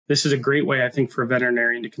this is a great way, I think, for a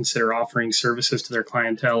veterinarian to consider offering services to their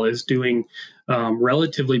clientele is doing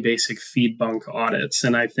relatively basic feed bunk audits.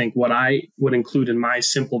 And I think what I would include in my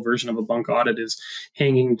simple version of a bunk audit is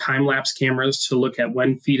hanging time-lapse cameras to look at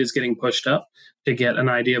when feed is getting pushed up, to get an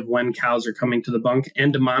idea of when cows are coming to the bunk,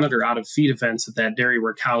 and to monitor out of feed events at that dairy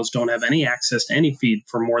where cows don't have any access to any feed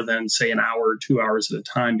for more than, say, an hour or 2 hours at a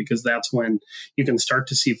time, because that's when you can start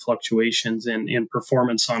to see fluctuations in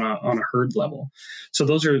performance on a herd level. So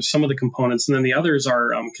those are some of the components. And then the others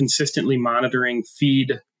are consistently monitoring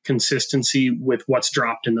feed consistency with what's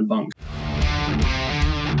dropped in the bunk.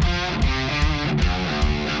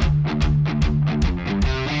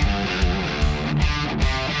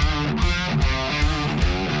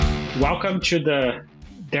 Welcome to the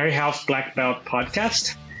Dairy Health Blackbelt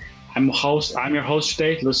Podcast. I'm your host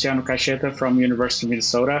today, Luciano Cacheta from University of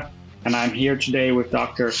Minnesota, and I'm here today with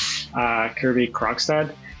Dr. Kirby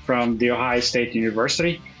Krogstad from The Ohio State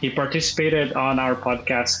University. He participated on our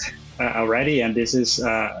podcast already, and this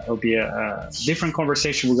will be a different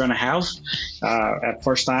conversation we're going to have. At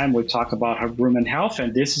first time, we talk about rumen health,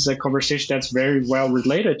 and this is a conversation that's very well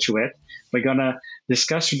related to it. We're going to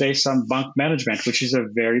discuss today some bunk management, which is a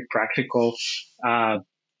very practical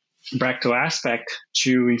aspect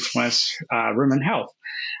to influence rumen health.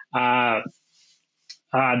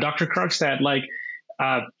 Dr. Krogstad,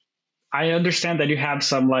 I understand that you have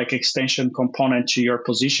some extension component to your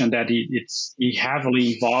position, that it's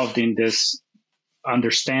heavily involved in this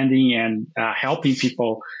understanding and helping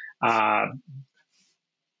people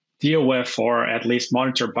deal with, or at least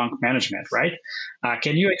monitor bunk management, right?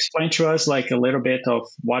 Can you explain to us a little bit of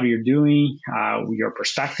what you're doing, your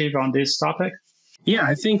perspective on this topic? Yeah,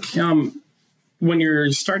 I think when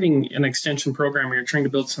you're starting an extension program or you're trying to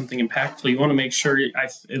build something impactful, you want to make sure,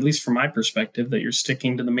 at least from my perspective, that you're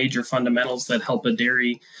sticking to the major fundamentals that help a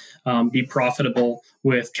dairy be profitable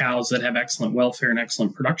with cows that have excellent welfare and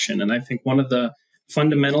excellent production. And I think one of the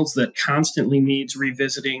fundamentals that constantly needs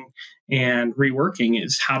revisiting and reworking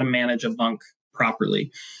is how to manage a bunk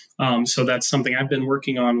properly. So that's something I've been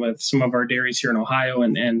working on with some of our dairies here in Ohio,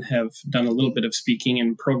 and have done a little bit of speaking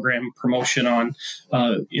and program promotion on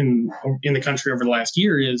in the country over the last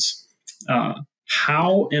year, is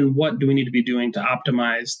how and what do we need to be doing to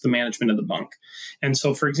optimize the management of the bunk. And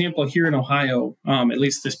so, for example, here in Ohio, at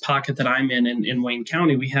least this pocket that I'm in Wayne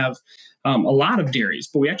County, we have a lot of dairies,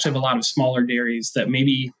 but we actually have a lot of smaller dairies that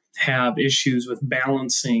maybe have issues with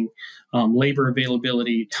balancing labor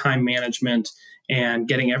availability, time management, and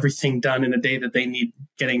getting everything done in a day that they need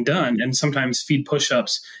getting done. And sometimes feed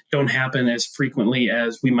push-ups don't happen as frequently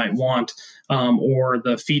as we might want, or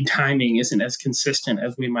the feed timing isn't as consistent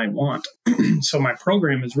as we might want. So my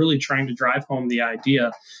program is really trying to drive home the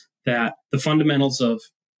idea that the fundamentals of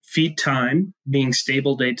feed time being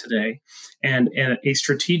stable day to day, and a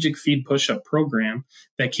strategic feed push-up program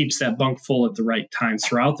that keeps that bunk full at the right times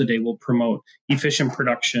throughout the day will promote efficient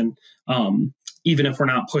production. Even if we're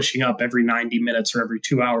not pushing up every 90 minutes or every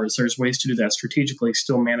 2 hours, there's ways to do that strategically,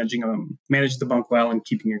 still manage the bunk well and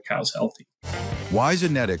keeping your cows healthy.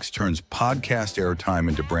 Wisenetics turns podcast airtime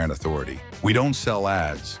into brand authority. We don't sell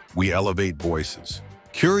ads, we elevate voices.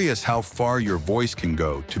 Curious how far your voice can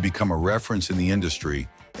go to become a reference in the industry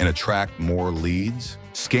and attract more leads?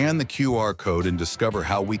 Scan the QR code and discover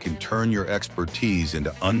how we can turn your expertise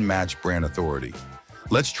into unmatched brand authority.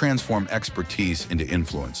 Let's transform expertise into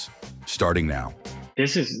influence, starting now.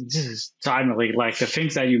 This is timely. The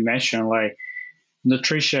things that you mentioned, like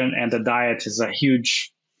nutrition and the diet, is a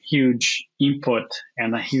huge input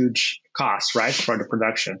and a huge cost, right, for the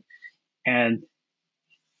production. And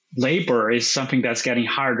labor is something that's getting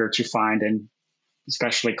harder to find, and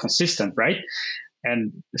especially consistent, right?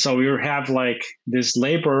 And so you have this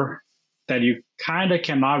labor that you kind of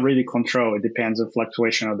cannot really control. It depends on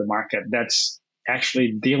fluctuation of the market. That's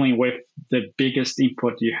actually dealing with the biggest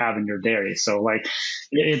input you have in your dairy. So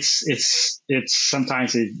it's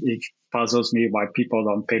sometimes it puzzles me why people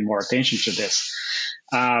don't pay more attention to this.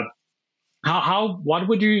 What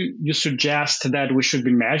would you suggest that we should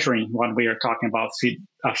be measuring when we are talking about feed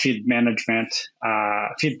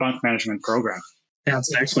bunk management program?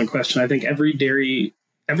 That's an excellent question. I think every dairy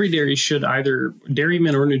should, either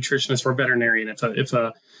dairyman or nutritionist or veterinarian, if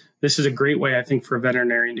a this is a great way, I think, for a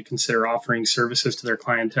veterinarian to consider offering services to their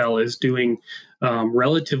clientele is doing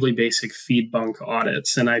relatively basic feed bunk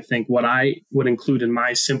audits. And I think what I would include in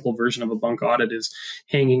my simple version of a bunk audit is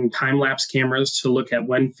hanging time-lapse cameras to look at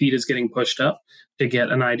when feed is getting pushed up, to get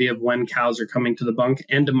an idea of when cows are coming to the bunk,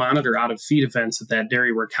 and to monitor out of feed events at that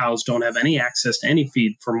dairy where cows don't have any access to any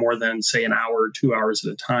feed for more than, say, an hour or 2 hours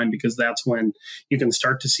at a time, because that's when you can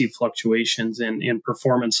start to see fluctuations in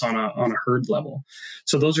performance on a herd level.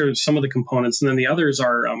 So those are some of the components. And then the others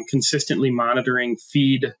are consistently monitoring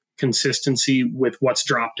feed consistency with what's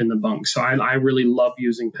dropped in the bunk. So I really love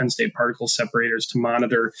using Penn State particle separators to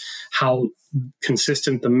monitor how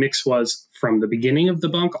consistent the mix was from the beginning of the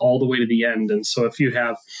bunk all the way to the end. And so if you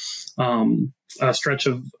have a stretch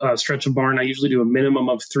of barn, I usually do a minimum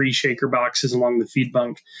of 3 shaker boxes along the feed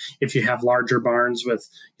bunk. If you have larger barns with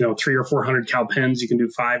 300 or 400 cow pens, you can do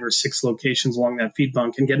 5 or 6 locations along that feed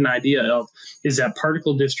bunk and get an idea of, is that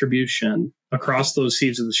particle distribution across those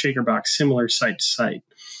sieves of the shaker box similar site to site.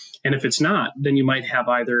 And if it's not, then you might have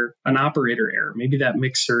either an operator error. Maybe that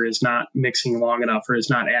mixer is not mixing long enough or is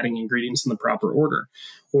not adding ingredients in the proper order.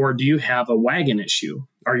 Or do you have a wagon issue?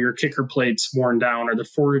 Are your kicker plates worn down? Are the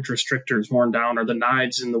forage restrictors worn down? Are the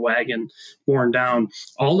knives in the wagon worn down?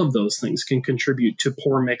 All of those things can contribute to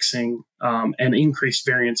poor mixing and increased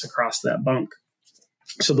variance across that bunk.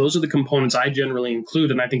 So those are the components I generally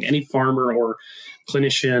include. And I think any farmer or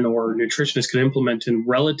clinician or nutritionist can implement in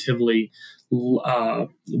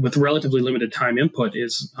with relatively limited time input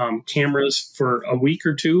is cameras for a week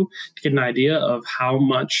or two to get an idea of how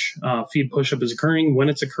much feed pushup is occurring, when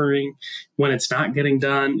it's not getting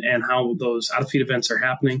done, and how those out of feed events are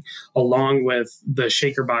happening, along with the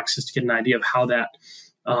shaker boxes to get an idea of how that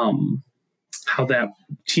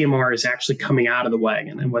TMR is actually coming out of the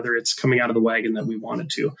wagon, and whether it's coming out of the wagon that we want it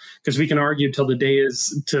to. Because we can argue till the day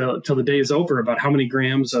is over about how many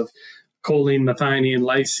grams of choline, methionine,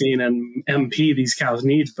 lysine, and MP these cows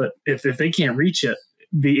need. But if they can't reach it,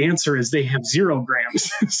 the answer is they have 0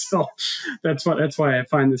 grams. So that's why I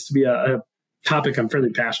find this to be a topic I'm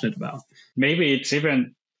fairly passionate about. Maybe it's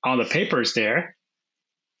even on the papers there,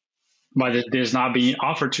 but it is not being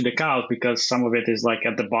offered to the cows because some of it is like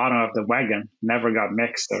at the bottom of the wagon, never got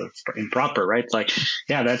mixed or improper, right? Like,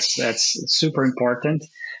 yeah, that's super important.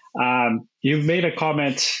 You've made a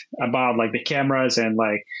comment about like the cameras, and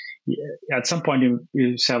like at some point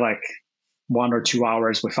you said like 1 or 2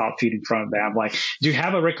 hours without feed in front of them. Like, do you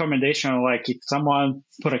have a recommendation? Like, if someone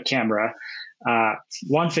put a camera,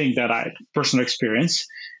 one thing that I personal experience,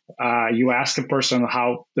 you ask a person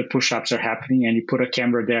how the push-ups are happening, and you put a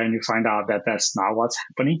camera there and you find out that that's not what's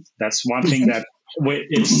happening. That's one thing that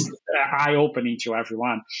it's eye-opening to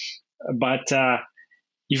everyone. But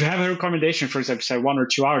you have a recommendation, for example, say 1 or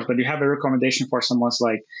 2 hours, but you have a recommendation for someone's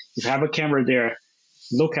like, if you have a camera there,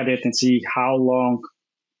 look at it and see how long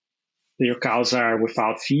your cows are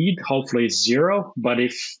without feed. Hopefully it's 0, but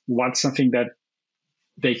what's something that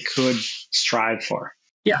they could strive for?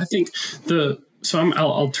 Yeah, I think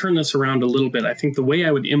I'll turn this around a little bit. I think the way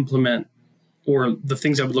I would implement, or the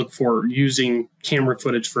things I would look for using camera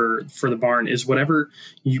footage for the barn, is whatever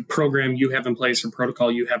program you have in place or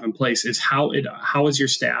protocol you have in place, is how is your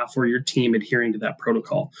staff or your team adhering to that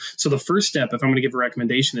protocol. So the first step, if I'm going to give a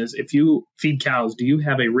recommendation, is if you feed cows, do you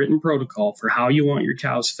have a written protocol for how you want your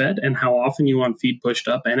cows fed and how often you want feed pushed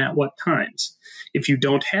up and at what times? If you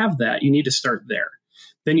don't have that, you need to start there.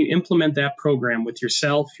 Then you implement that program with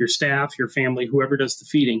yourself, your staff, your family, whoever does the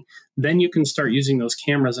feeding. Then you can start using those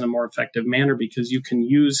cameras in a more effective manner, because you can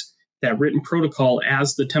use that written protocol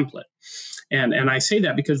as the template. And I say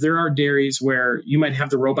that because there are dairies where you might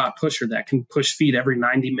have the robot pusher that can push feed every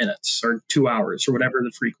 90 minutes or 2 hours or whatever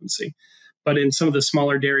the frequency. But in some of the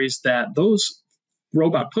smaller dairies, that those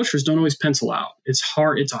robot pushers don't always pencil out. It's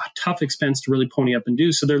hard. It's a tough expense to really pony up and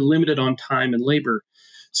do. So they're limited on time and labor.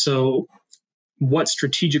 So what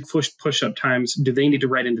strategic push-up times do they need to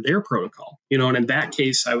write into their protocol? And in that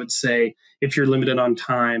case, I would say if you're limited on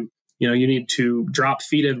time, you need to drop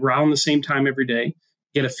feed at around the same time every day,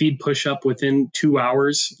 get a feed push-up within 2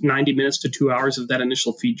 hours, 90 minutes to 2 hours of that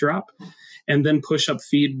initial feed drop, and then push up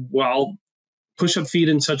feed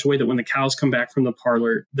in such a way that when the cows come back from the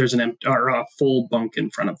parlor, there's a full bunk in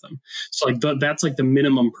front of them. So that's like the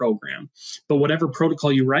minimum program. But whatever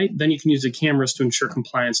protocol you write, then you can use the cameras to ensure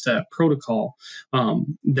compliance to that protocol.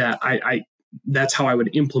 That's how I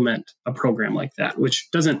would implement a program like that, which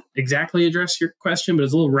doesn't exactly address your question, but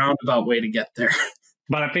it's a little roundabout way to get there.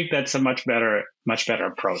 But I think that's a much better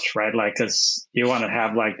approach, right? Like, because you want to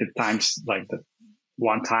have like the times, like the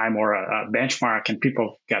one time or a benchmark, and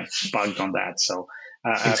people get bugged on that. So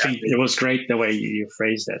I think it was great the way you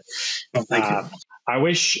phrased it. Oh, thank you. I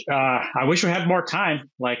wish we had more time.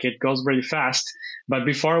 Like, it goes really fast. But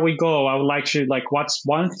before we go, I would like to, what's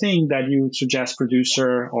one thing that you suggest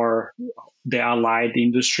producer or the allied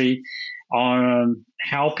industry on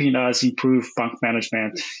helping us improve bunk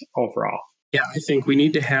management overall? Yeah, I think we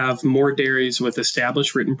need to have more dairies with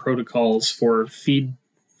established written protocols for feeding,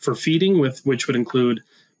 which would include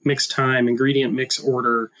mix time, ingredient mix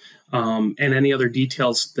order, and any other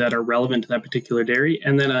details that are relevant to that particular dairy.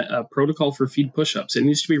 And then a protocol for feed push-ups. It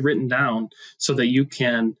needs to be written down so that you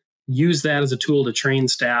can use that as a tool to train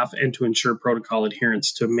staff and to ensure protocol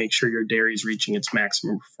adherence to make sure your dairy is reaching its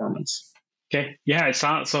maximum performance. Okay. Yeah, it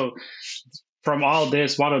sounds so. From all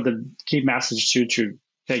this, one of the key messages to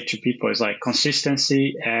take to people is like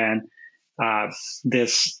consistency and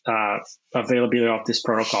this availability of this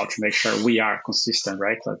protocol to make sure we are consistent,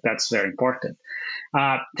 right? So that's very important.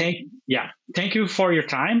 Thank you for your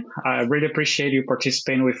time. I really appreciate you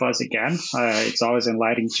participating with us again. It's always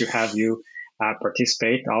enlightening to have you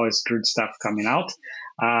participate. Always good stuff coming out.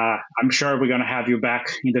 I'm sure we're going to have you back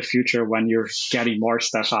in the future when you're getting more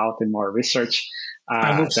stuff out and more research.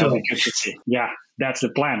 I hope so. That'll be good to see. Yeah, that's the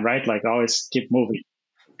plan, right? Like, always keep moving.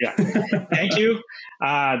 Yeah. Thank you.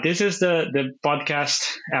 This is the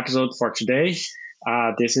podcast episode for today.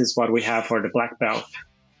 This is what we have for the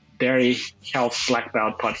Dairy Health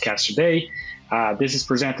Blackbelt Podcast today. This is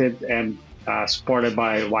presented and supported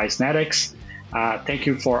by Wisenetics. Thank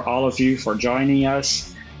you for all of you for joining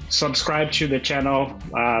us. Subscribe to the channel,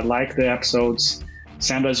 like the episodes,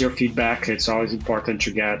 send us your feedback. It's always important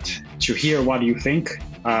to hear what you think,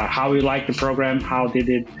 how you like the program, how did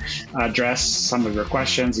it address some of your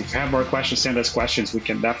questions. If you have more questions, send us questions. We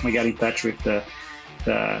can definitely get in touch with the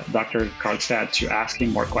Dr. Krogstad to ask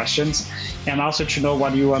him more questions, and also to know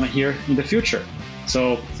what you want to hear in the future.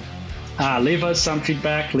 So leave us some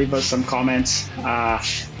feedback, leave us some comments.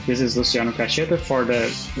 This is Luciano Cacheta for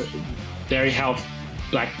the Dairy Health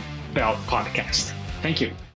Black Belt Podcast. Thank you.